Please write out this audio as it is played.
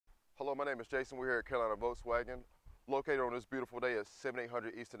Hello, my name is Jason. We're here at Carolina Volkswagen, located on this beautiful day at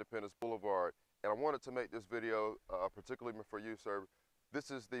 7800 East Independence Boulevard. And I wanted to make this video particularly for you, sir. This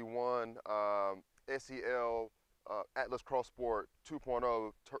is the one SEL Atlas Cross Sport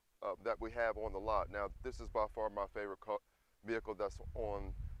 2.0 that we have on the lot. Now, this is by far my favorite vehicle that's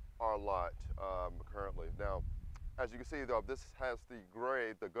on our lot currently. Now, as you can see, though, this has the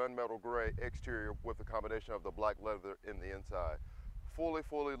gray, the gunmetal gray exterior with the combination of the black leather in the inside.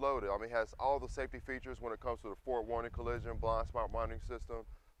 Fully loaded. I mean, it has all the safety features when it comes to the forward warning collision, blind spot monitoring system,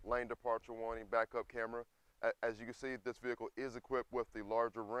 lane departure warning, backup camera. As you can see, this vehicle is equipped with the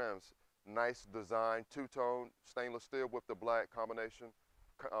larger rims. Nice design, two-tone stainless steel with the black combination.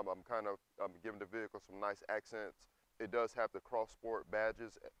 I'm giving the vehicle some nice accents. It does have the Cross Sport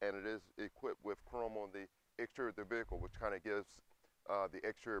badges, and it is equipped with chrome on the exterior of the vehicle, which kind of gives the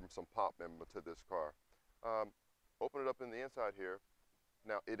exterior some pop to this car. Open it up in the inside here.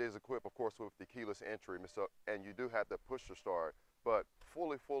 Now, it is equipped, of course, with the keyless entry, and you do have the push to start, but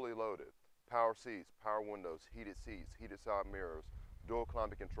fully loaded. Power seats, power windows, heated side mirrors, dual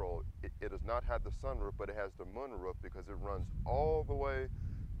climate control. It does not have the sunroof, but it has the moonroof because it runs all the way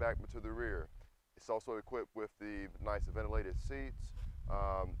back to the rear. It's also equipped with the nice ventilated seats,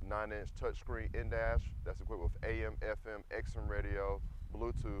 9-inch touchscreen in-dash that's equipped with AM, FM, XM radio,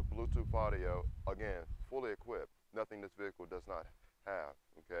 Bluetooth audio. Again, fully equipped. Nothing this vehicle does not have,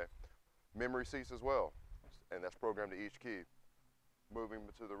 okay? Memory seats as well, and that's programmed to each key. Moving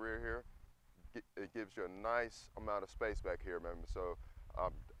to the rear here, it gives you a nice amount of space back here, remember. So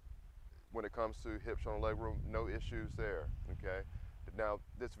when it comes to hip shoulder leg room, no issues there, okay? Now,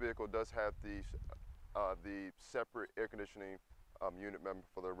 this vehicle does have the separate air conditioning unit, member,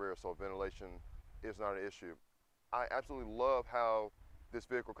 for the rear, so ventilation is not an issue. I absolutely love how this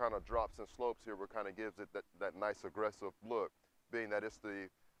vehicle kind of drops and slopes here, where it kind of gives it that nice aggressive look, being that it's the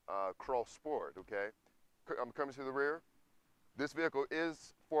Cross Sport, okay? I'm coming to the rear. This vehicle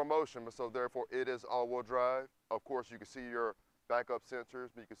is 4motion, so therefore it is all-wheel drive. Of course, you can see your backup sensors,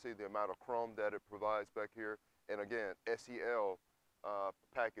 but you can see the amount of chrome that it provides back here. And again, SEL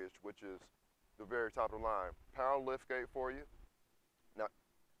package, which is the very top of the line. Power liftgate for you. Now,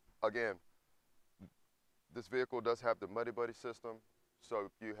 again, this vehicle does have the Muddy Buddy system, so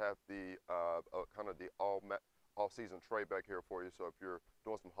you have the kind of the all-season tray back here for you. So if you're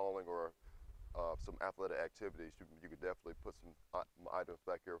doing some hauling or some athletic activities, you could definitely put some items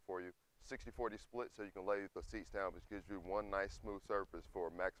back here for you. 60-40 split, so you can lay the seats down, which gives you one nice smooth surface for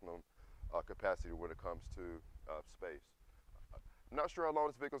maximum capacity when it comes to space. I'm not sure how long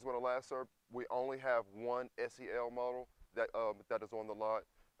this vehicle is going to last, sir. We only have one SEL model that is on the lot,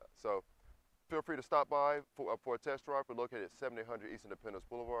 so feel free to stop by for a test drive. We're located at 7800 East Independence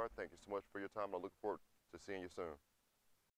Boulevard. Thank you so much for your time. I look forward to seeing you soon.